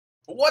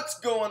What's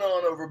going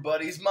on,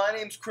 everybody? My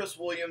name's Chris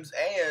Williams,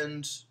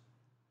 and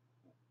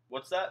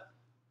what's that?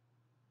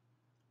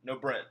 No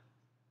Brent.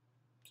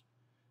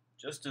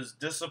 Just as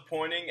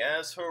disappointing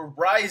as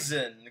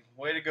Horizon.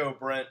 Way to go,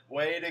 Brent.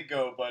 Way to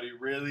go, buddy.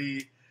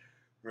 Really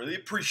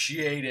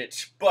appreciate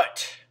it.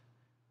 But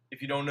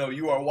if you don't know,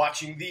 you are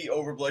watching the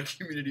Overblood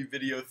Community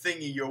Video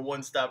Thingy, your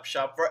one-stop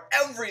shop for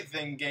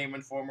everything Game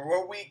Informer,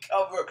 where we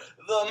cover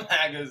the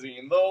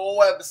magazine, the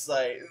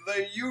website,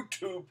 the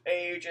YouTube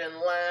page, and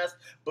last,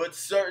 but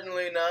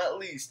certainly not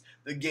least,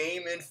 the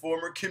Game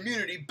Informer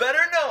community,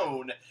 better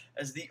known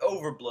as the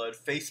Overblood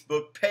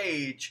Facebook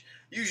page.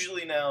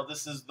 Usually now,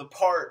 this is the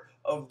part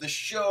of the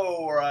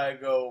show where I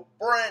go,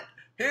 Brent,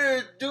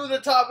 here, do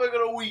the topic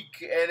of the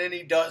week, and then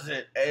he does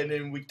it, and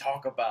then we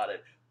talk about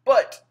it.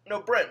 But,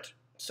 no Brent.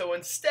 So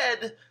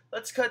instead,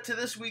 let's cut to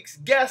this week's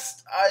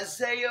guest,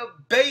 Isaiah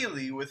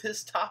Bailey, with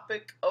his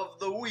topic of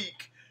the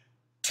week.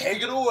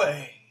 Take it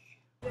away.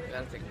 Hey,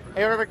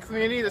 Overblood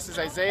community, this is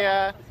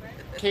Isaiah,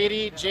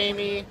 Katie,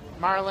 Jamie,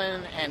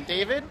 Marlon, and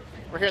David.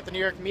 We're here at the New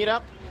York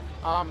meetup.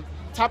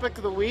 Topic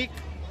of the week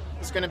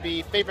is going to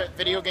be favorite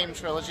video game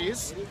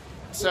trilogies.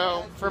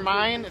 So for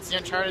mine, it's the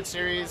Uncharted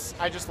series.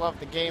 I just love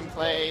the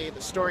gameplay,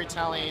 the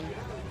storytelling,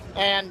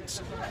 and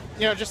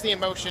just the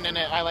emotion in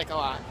it. I like a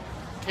lot.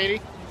 Katie?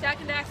 Jak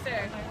and Daxter.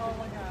 Jak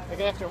and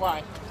Daxter,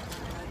 why?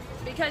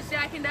 Because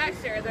Jak and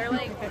Daxter, they're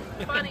like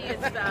funny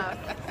and stuff.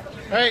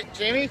 Alright,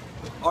 Jamie?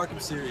 Arkham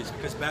series,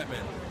 because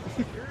Batman.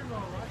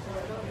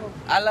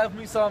 I love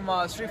me some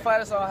Street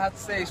Fighter, so I have to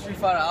say Street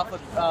Fighter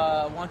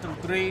Alpha 1 through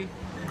 3.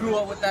 Grew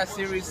up with that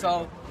series,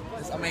 so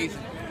it's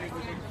amazing.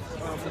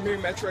 For me,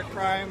 Metroid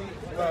Prime.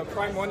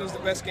 Prime 1 is the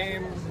best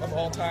game of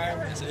all time.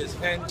 Yes, it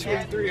is. And 2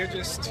 and 3 are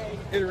just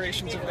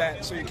iterations of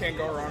that, so you can't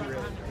go wrong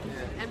really.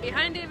 And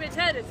behind David's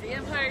head is the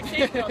Empire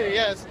State Building.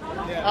 Yes.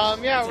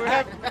 Yeah. We're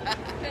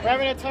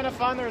having a ton of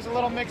fun. There was a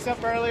little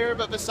mix-up earlier,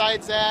 but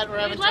besides that, we're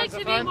having We'd like tons to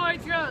of be fun. more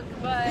drunk,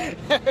 but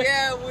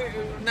Yeah,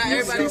 not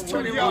everybody's too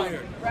 21. young.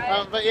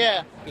 right?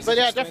 But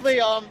definitely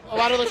a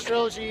lot of those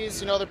trilogies,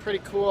 they're pretty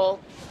cool.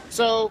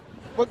 So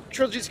what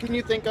trilogies can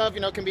you think of?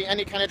 Can be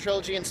any kind of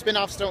trilogy, and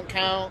spin-offs don't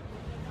count.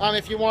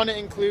 If you want to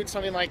include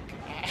something like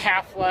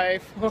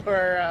Half-Life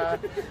or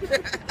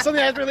something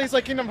that's released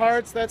like Kingdom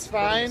Hearts, that's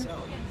fine.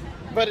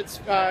 But it's,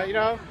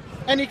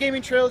 any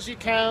gaming trilogy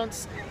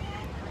counts.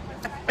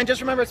 And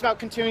just remember, it's about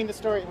continuing the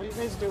story. What are you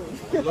guys doing?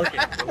 We're lurking.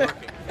 Well,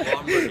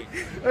 I'm lurking.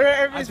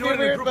 Everybody's I do it in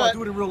weird, a group, but I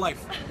do it in real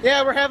life.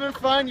 yeah, we're having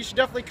fun. You should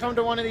definitely come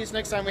to one of these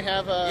next time we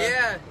have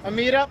a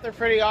meetup. They're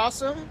pretty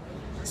awesome.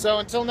 So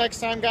until next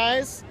time,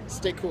 guys,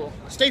 stay cool.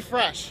 Stay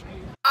fresh.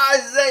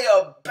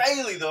 Isaiah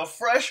Bailey, the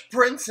Fresh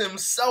Prince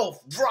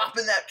himself,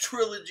 dropping that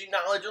trilogy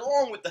knowledge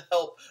along with the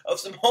help of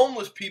some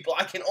homeless people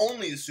I can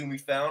only assume he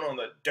found on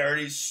the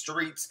dirty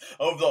streets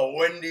of the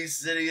Windy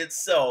City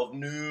itself,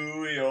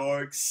 New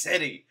York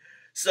City.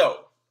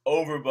 So,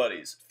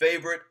 Overbuddies,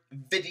 favorite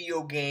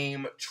video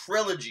game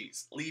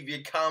trilogies. Leave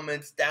your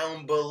comments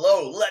down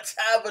below. Let's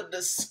have a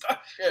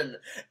discussion.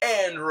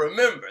 And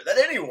remember that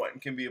anyone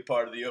can be a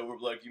part of the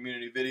Overblood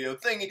Community Video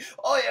Thingy.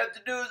 All you have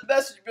to do is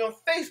message me on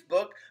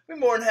Facebook. I'll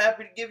be more than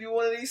happy to give you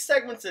one of these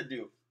segments I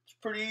do. It's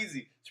pretty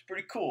easy. It's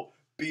pretty cool.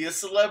 Be a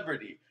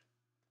celebrity.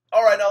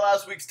 Alright, now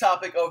last week's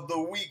topic of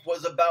the week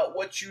was about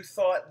what you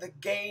thought the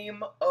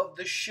game of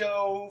the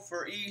show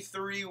for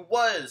E3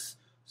 was.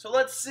 So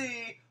let's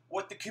see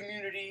what the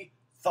community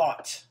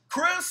thought.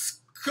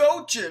 Chris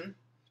Cocken, is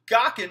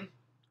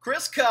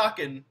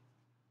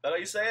that how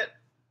you say it?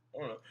 I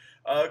don't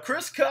know.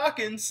 Chris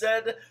Cocken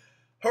said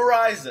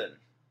Horizon.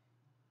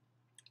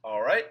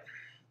 Alright.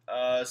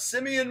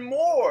 Simeon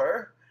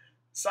Moore,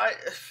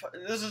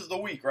 this is the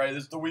week, right?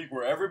 This is the week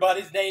where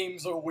everybody's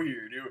names are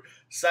weird.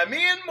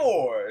 Simeon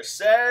Moore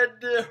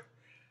said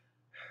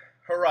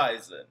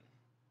Horizon.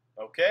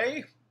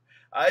 Okay?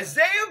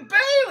 Isaiah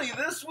Bailey,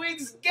 this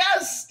week's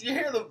guest. You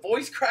hear the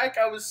voice crack?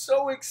 I was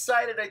so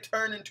excited I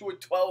turned into a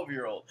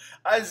 12-year-old.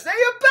 Isaiah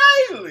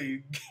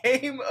Bailey,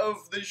 game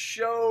of the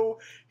show,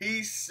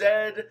 he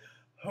said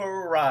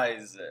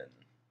Horizon.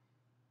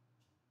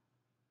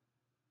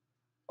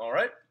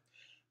 Alright.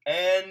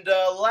 And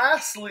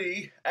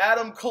lastly,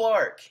 Adam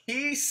Clark,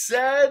 he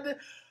said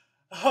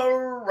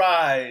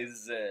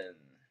Horizon.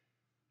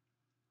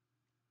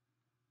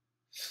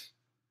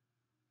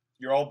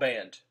 You're all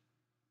banned.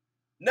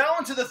 Now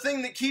onto the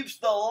thing that keeps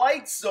the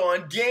lights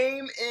on,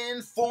 Game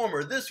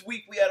Informer. This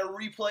week we had a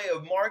replay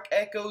of Mark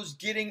Echo's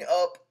Getting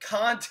Up,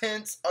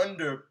 Contents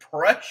Under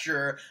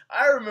Pressure.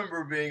 I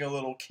remember being a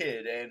little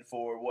kid, and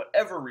for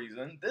whatever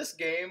reason, this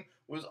game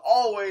was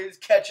always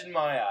catching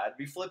my eye. I'd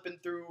be flipping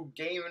through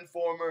Game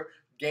Informer,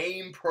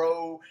 Game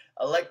Pro,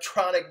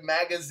 Electronic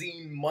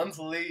Magazine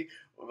Monthly.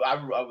 I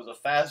was a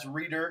fast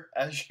reader,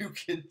 as you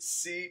can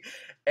see,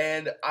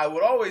 and I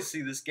would always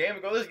see this game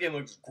and go, this game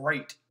looks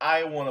great,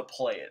 I want to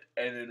play it.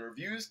 And then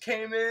reviews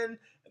came in,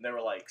 and they were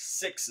like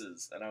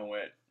 6s, and I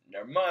went,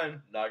 never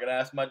mind, not going to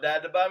ask my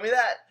dad to buy me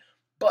that.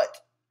 But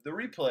the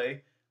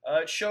replay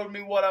showed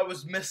me what I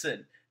was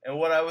missing. And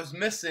what I was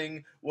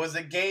missing was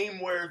a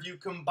game where if you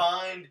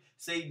combined,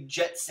 say,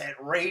 Jet Set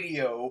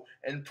Radio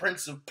and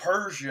Prince of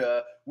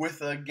Persia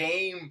with a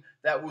game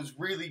that was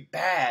really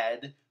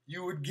bad,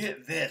 you would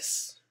get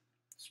this.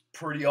 It's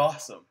pretty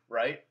awesome,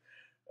 right?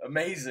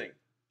 Amazing.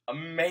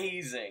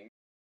 Amazing.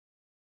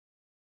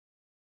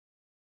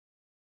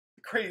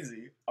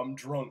 Crazy. I'm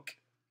drunk.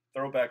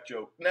 Throwback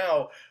joke.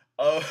 Now,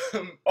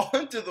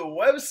 onto the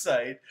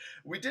website,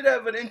 we did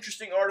have an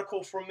interesting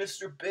article from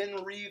Mr.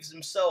 Ben Reeves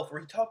himself,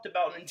 where he talked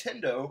about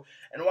Nintendo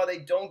and why they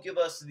don't give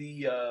us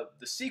the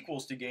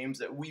sequels to games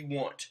that we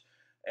want.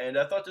 And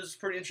I thought this was a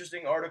pretty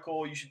interesting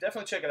article. You should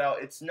definitely check it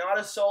out. It's not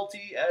as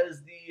salty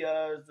as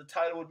the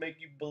title would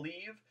make you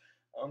believe.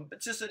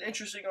 It's just an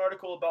interesting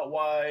article about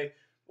why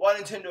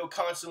Nintendo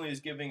constantly is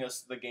giving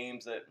us the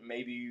games that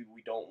maybe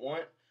we don't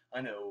want.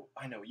 I know,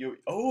 you.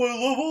 Oh, I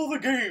love all the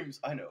games.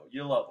 I know,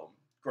 you love them.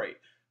 Great.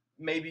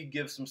 Maybe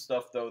give some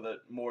stuff, though, that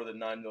more than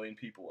 9 million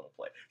people want to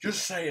play.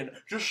 Just saying.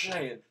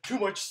 Too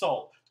much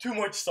salt.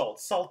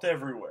 Salt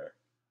everywhere.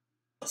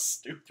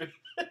 Stupid.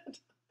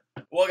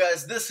 Well,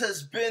 guys, this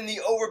has been the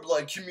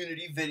Overblood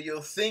community video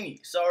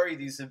thingy. Sorry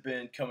these have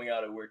been coming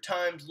out at weird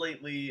times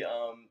lately.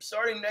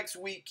 Starting next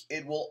week,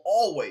 it will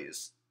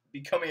always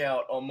be coming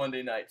out on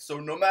Monday nights. So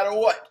no matter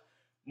what,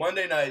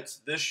 Monday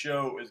nights, this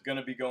show is going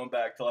to be going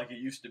back to like it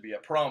used to be, I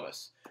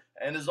promise.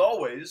 And as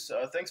always,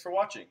 thanks for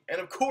watching. And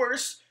of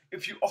course,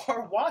 if you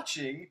are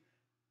watching,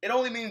 it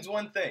only means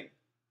one thing.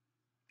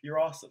 You're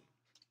awesome.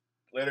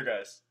 Later,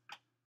 guys.